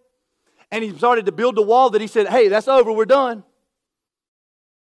there and he started to build the wall that he said, hey, that's over, we're done?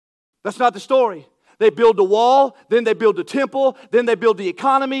 That's not the story. They build the wall, then they build the temple, then they build the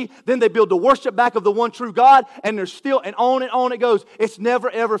economy, then they build the worship back of the one true God, and there's still, and on it goes. It's never,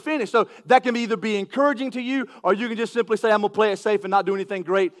 ever finished. So that can either be encouraging to you, or you can just simply say, I'm going to play it safe and not do anything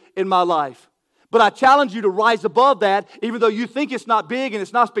great in my life. But I challenge you to rise above that, even though you think it's not big and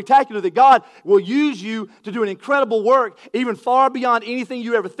it's not spectacular, that God will use you to do an incredible work, even far beyond anything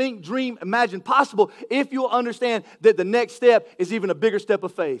you ever think, dream, imagine possible, if you'll understand that the next step is even a bigger step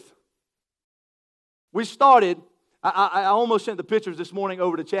of faith. We started, I almost sent the pictures this morning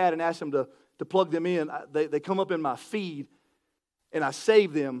over to Chad and asked him to plug them in. They come up in my feed, and I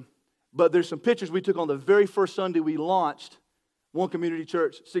saved them. But there's some pictures we took on the very first Sunday we launched One Community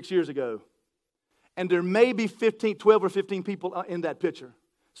Church 6 years ago. And there may be 12 or 15 people in that picture.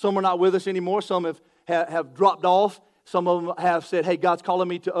 Some are not with us anymore. Some have dropped off. Some of them have said, hey, God's calling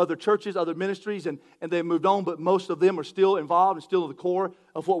me to other churches, other ministries, and they've moved on. But most of them are still involved and still in the core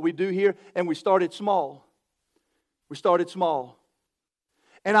of what we do here. And we started small.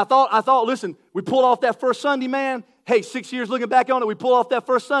 And I thought, listen, we pulled off that first Sunday, man. Hey, 6 years looking back on it, we pulled off that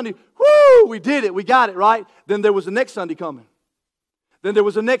first Sunday. Woo, we did it. We got it, right? Then there was the next Sunday coming. Then there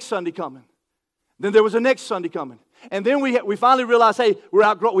was the next Sunday coming. Then there was the next Sunday coming. And then we finally realized, hey,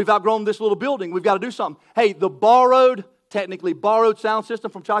 we've outgrown this little building. We've got to do something. Hey, the technically borrowed sound system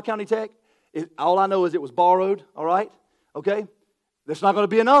from Tri-County Tech, all I know is it was borrowed, all right? Okay? That's not going to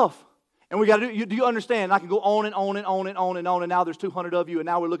be enough. And we got to do you understand? I can go on and on and on and on and on, and now there's 200 of you, and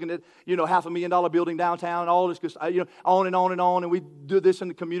now we're looking at, $500,000 building downtown, all this, on and on and on, and we do this in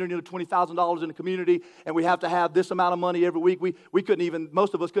the community, $20,000 in the community, and we have to have this amount of money every week. We couldn't even,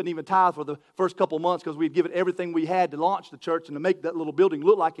 most of us couldn't even tithe for the first couple months because we'd given everything we had to launch the church and to make that little building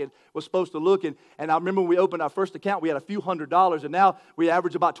look like it was supposed to look. And I remember when we opened our first account, we had a few $100s, and now we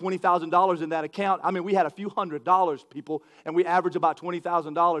average about $20,000 in that account. I mean, we had a few $100s, people, and we average about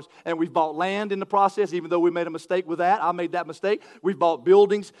 $20,000, and we've bought land in the process, even though we made a mistake with that. I made that mistake. We've bought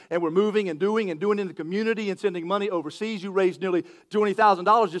buildings, and we're moving and doing in the community and sending money overseas. You raised nearly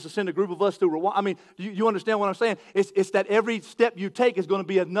 $20,000 just to send a group of us to Rwanda. I mean, you understand what I'm saying? It's that every step you take is going to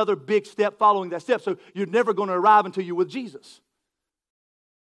be another big step following that step. So you're never going to arrive until you're with Jesus.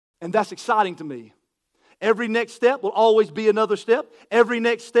 And that's exciting to me. Every next step will always be another step. Every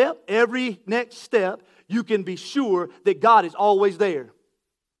next step, you can be sure that God is always there.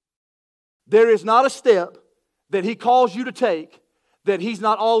 There is not a step that He calls you to take that He's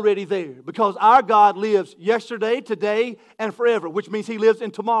not already there. Because our God lives yesterday, today, and forever, which means He lives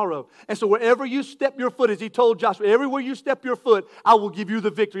in tomorrow. And so wherever you step your foot, as He told Joshua, everywhere you step your foot, I will give you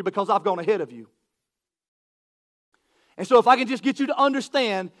the victory because I've gone ahead of you. And so if I can just get you to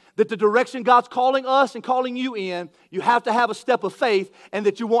understand that the direction God's calling us and calling you in, you have to have a step of faith, and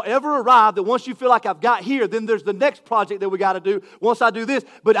that you won't ever arrive, that once you feel like I've got here, then there's the next project that we got to do once I do this.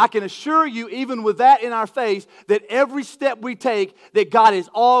 But I can assure you, even with that in our face, that every step we take, that God is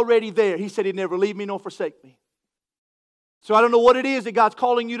already there. He said He'd never leave me nor forsake me. So I don't know what it is that God's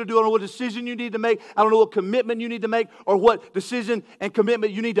calling you to do. I don't know what decision you need to make. I don't know what commitment you need to make, or what decision and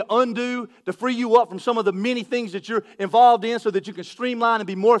commitment you need to undo to free you up from some of the many things that you're involved in so that you can streamline and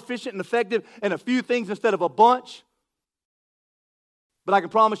be more efficient and effective in a few things instead of a bunch. But I can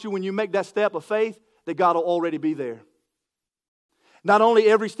promise you, when you make that step of faith, that God will already be there. Not only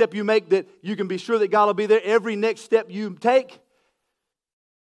every step you make that you can be sure that God will be there, every next step you take,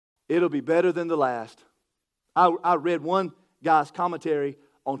 it'll be better than the last. I read one guy's commentary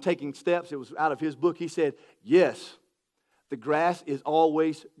on taking steps. It was out of his book. He said, yes, the grass is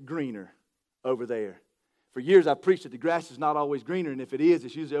always greener over there. For years I've preached that the grass is not always greener, and if it is,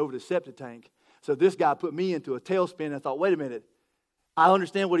 it's usually over the septic tank. So this guy put me into a tailspin, and I thought, wait a minute, I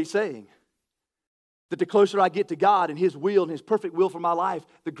understand what he's saying. That the closer I get to God and His will and His perfect will for my life,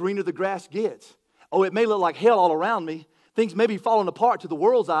 the greener the grass gets. Oh, it may look like hell all around me. Things may be falling apart to the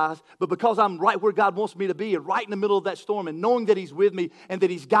world's eyes, but because I'm right where God wants me to be and right in the middle of that storm and knowing that He's with me and that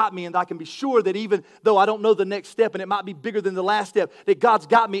He's got me and I can be sure that even though I don't know the next step and it might be bigger than the last step, that God's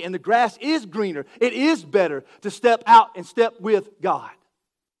got me and the grass is greener. It is better to step out and step with God.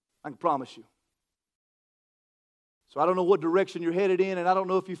 I can promise you. So I don't know what direction you're headed in, and I don't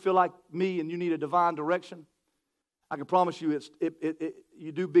know if you feel like me and you need a divine direction. I can promise you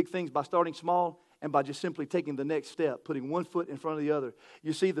you do big things by starting small and by just simply taking the next step, putting one foot in front of the other.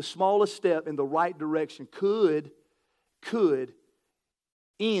 You see, the smallest step in the right direction could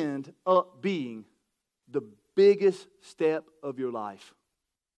end up being the biggest step of your life.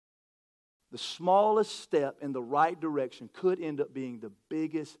 The smallest step in the right direction could end up being the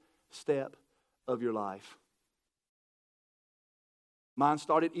biggest step of your life. Mine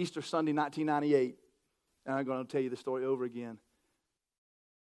started Easter Sunday, 1998. And I'm going to tell you the story over again.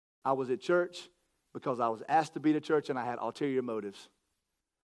 I was at church because I was asked to be at church and I had ulterior motives.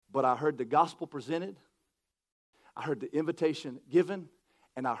 But I heard the gospel presented, I heard the invitation given,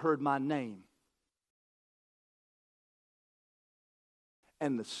 and I heard my name.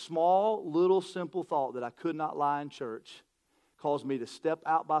 And the small, little, simple thought that I could not lie in church caused me to step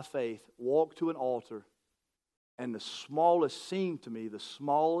out by faith, walk to an altar, and the smallest seemed to me, the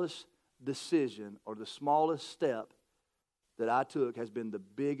smallest decision or the smallest step that I took has been the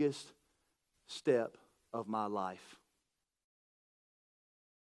biggest step of my life.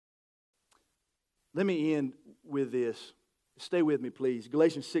 Let me end with this. Stay with me, please.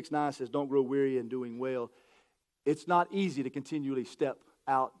 Galatians 6:9 says, don't grow weary in doing well. It's not easy to continually step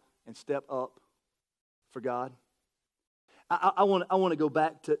out and step up for God. I want to go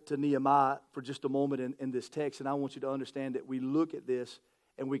back to Nehemiah for just a moment in this text, and I want you to understand that we look at this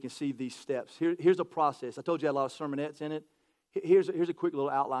and we can see these steps. Here's a process. I told you I had a lot of sermonettes in it. Here's a quick little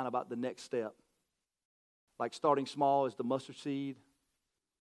outline about the next step. Like starting small is the mustard seed.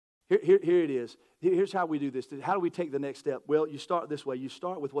 Here it is. Here's how we do this. How do we take the next step? Well, you start this way. You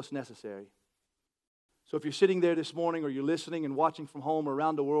start with what's necessary. So if you're sitting there this morning or you're listening and watching from home or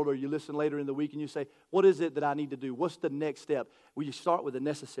around the world or you listen later in the week and you say, what is it that I need to do? What's the next step? Well, you start with the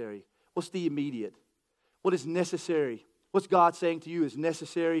necessary. What's the immediate? What is necessary? What's God saying to you is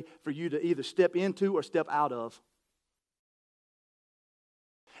necessary for you to either step into or step out of?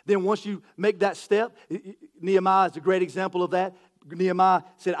 Then once you make that step, Nehemiah is a great example of that. Nehemiah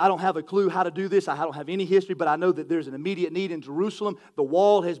said, I don't have a clue how to do this. I don't have any history, but I know that there's an immediate need in Jerusalem. The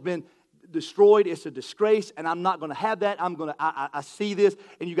wall has been destroyed. It's a disgrace, and I'm not going to have that. I see this,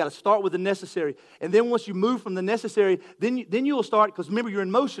 and you got to start with the necessary. And then once you move from the necessary, then you will start, because remember, you're in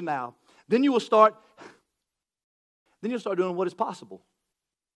motion now. Then you'll start doing what is possible.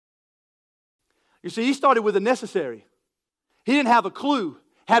 You see, he started with the necessary. He didn't have a clue.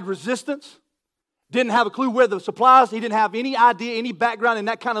 Had resistance, didn't have a clue where the supplies, he didn't have any idea, any background in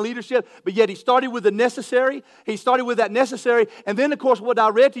that kind of leadership, but yet he started with the necessary. He started with that necessary, and then, of course, what I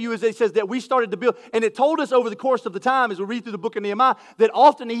read to you is it says that we started to build, and it told us over the course of the time, as we read through the book of Nehemiah, that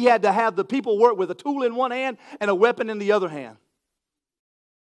often he had to have the people work with a tool in one hand and a weapon in the other hand.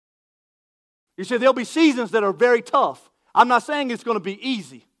 You see, there'll be seasons that are very tough. I'm not saying it's going to be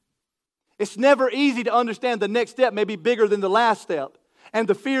easy. It's never easy to understand the next step may be bigger than the last step. And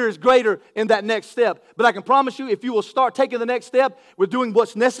the fear is greater in that next step. But I can promise you, if you will start taking the next step with doing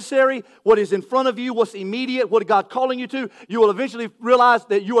what's necessary, what is in front of you, what's immediate, what God's calling you to, you will eventually realize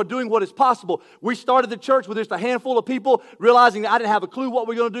that you are doing what is possible. We started the church with just a handful of people, realizing that I didn't have a clue what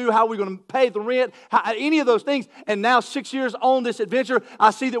we're going to do, how we're going to pay the rent, any of those things. And now 6 years on this adventure,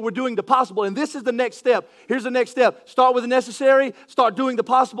 I see that we're doing the possible. And this is the next step. Here's the next step. Start with the necessary, start doing the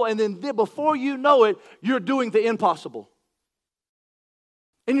possible, and then before you know it, you're doing the impossible.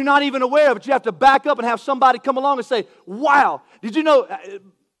 And you're not even aware of it. You have to back up and have somebody come along and say, wow, did you know,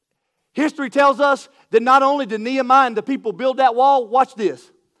 history tells us that not only did Nehemiah and the people build that wall, watch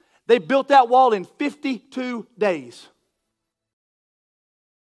this, they built that wall in 52 days.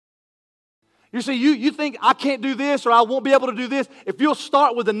 You see, you think, I can't do this or I won't be able to do this. If you'll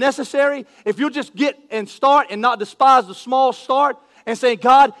start with the necessary, if you'll just get and start and not despise the small start and say,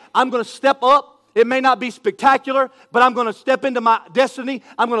 God, I'm going to step up. It may not be spectacular, but I'm going to step into my destiny.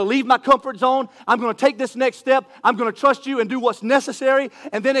 I'm going to leave my comfort zone. I'm going to take this next step. I'm going to trust you and do what's necessary.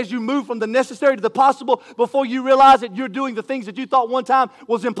 And then as you move from the necessary to the possible, before you realize that you're doing the things that you thought one time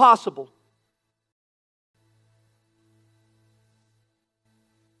was impossible.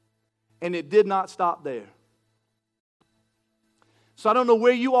 And it did not stop there. So I don't know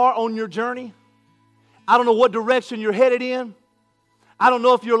where you are on your journey. I don't know what direction you're headed in. I don't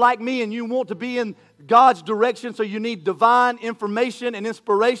know if you're like me and you want to be in God's direction, so you need divine information and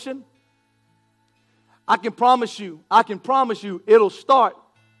inspiration. I can promise you, it'll start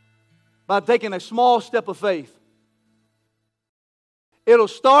by taking a small step of faith. It'll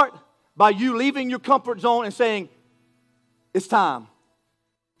start by you leaving your comfort zone and saying, it's time.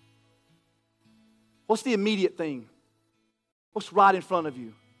 What's the immediate thing? What's right in front of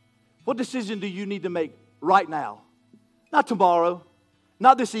you? What decision do you need to make right now? Not tomorrow,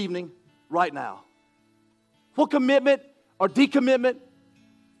 not this evening, right now. What commitment or decommitment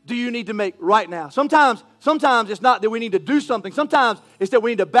do you need to make right now? Sometimes it's not that we need to do something. Sometimes it's that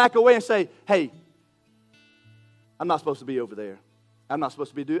we need to back away and say, hey, I'm not supposed to be over there. I'm not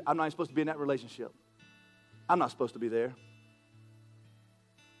supposed to be in that relationship. I'm not supposed to be there.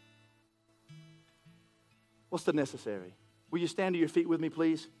 What's the necessary? Will you stand to your feet with me,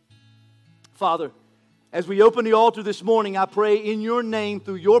 please? Father, as we open the altar this morning, I pray in your name,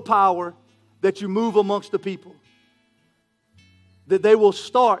 through your power, that you move amongst the people. That they will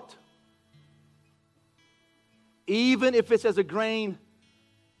start, even if it's as a grain,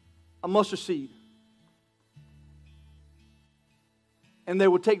 a mustard seed. And they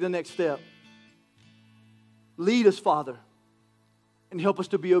will take the next step. Lead us, Father, and help us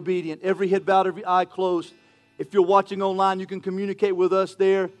to be obedient. Every head bowed, every eye closed. If you're watching online, you can communicate with us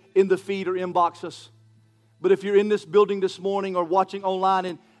there in the feed or inbox us. But if you're in this building this morning or watching online,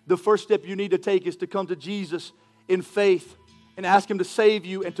 and the first step you need to take is to come to Jesus in faith and ask Him to save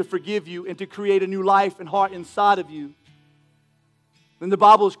you and to forgive you and to create a new life and heart inside of you, then the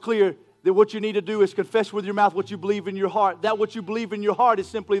Bible is clear that what you need to do is confess with your mouth what you believe in your heart. That what you believe in your heart is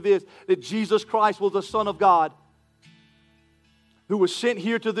simply this, that Jesus Christ was the Son of God, who was sent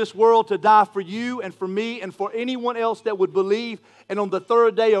here to this world to die for you and for me and for anyone else that would believe, and on the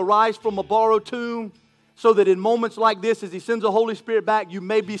third day arise from a borrowed tomb, so that in moments like this, as He sends the Holy Spirit back, you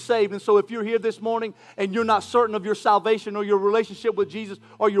may be saved. And so if you're here this morning and you're not certain of your salvation or your relationship with Jesus,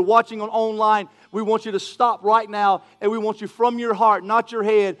 or you're watching online, we want you to stop right now, and we want you from your heart, not your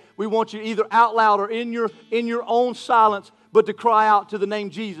head. We want you either out loud or in your own silence, but to cry out to the name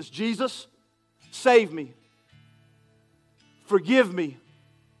Jesus. Jesus, save me. Forgive me.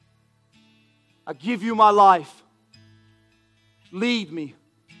 I give you my life. Lead me.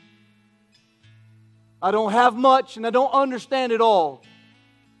 I don't have much and I don't understand it all.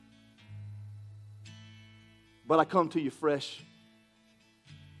 But I come to you fresh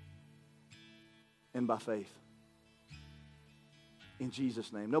and by faith. In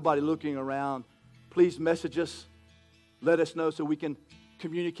Jesus' name. Nobody looking around. Please message us. Let us know so we can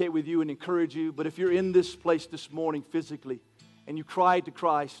communicate with you and encourage you. But if you're in this place this morning physically and you cried to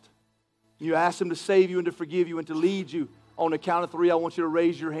Christ, you asked Him to save you and to forgive you and to lead you, on the count of 3, I want you to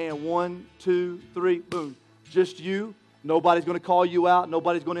raise your hand. 1, 2, 3, boom. Just you. Nobody's going to call you out.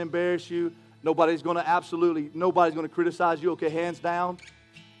 Nobody's going to embarrass you. Nobody's going to criticize you. Okay, hands down.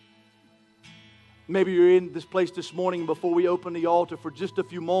 Maybe you're in this place this morning before we open the altar for just a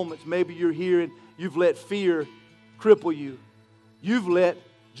few moments. Maybe you're here and you've let fear cripple you. You've let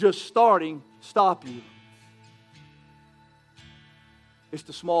just starting stop you. It's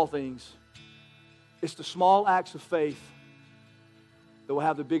the small things. It's the small acts of faith that will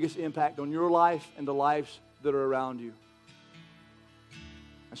have the biggest impact on your life and the lives that are around you.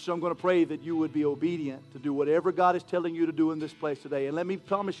 And so I'm going to pray that you would be obedient to do whatever God is telling you to do in this place today. And let me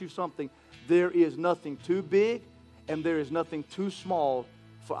promise you something. There is nothing too big and there is nothing too small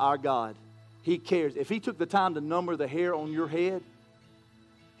for our God. He cares. If He took the time to number the hair on your head,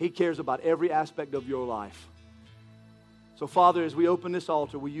 He cares about every aspect of your life. So, Father, as we open this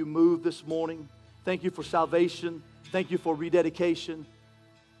altar, will you move this morning? Thank you for salvation. Thank you for rededication.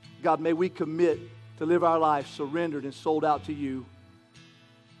 God, may we commit to live our life surrendered and sold out to you.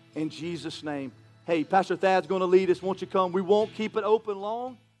 In Jesus' name. Hey, Pastor Thad's going to lead us. Won't you come? We won't keep it open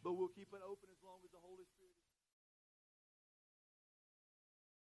long, but we'll keep it open as long as the Holy Spirit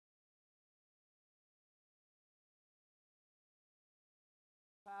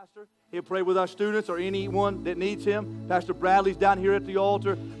is. Pastor, he'll pray with our students or anyone that needs him. Pastor Bradley's down here at the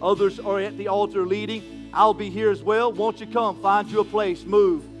altar. Others are at the altar leading. I'll be here as well. Won't you come? Find you a place.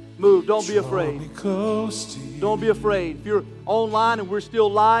 Move. Move. Don't be afraid. Don't be afraid. If you're online and we're still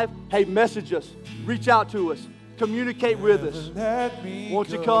live, hey, message us. Reach out to us. Communicate with us. Won't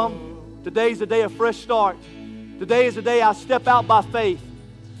you come? Today's the day of fresh start. Today is the day I step out by faith.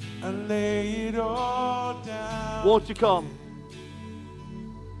 Won't you come?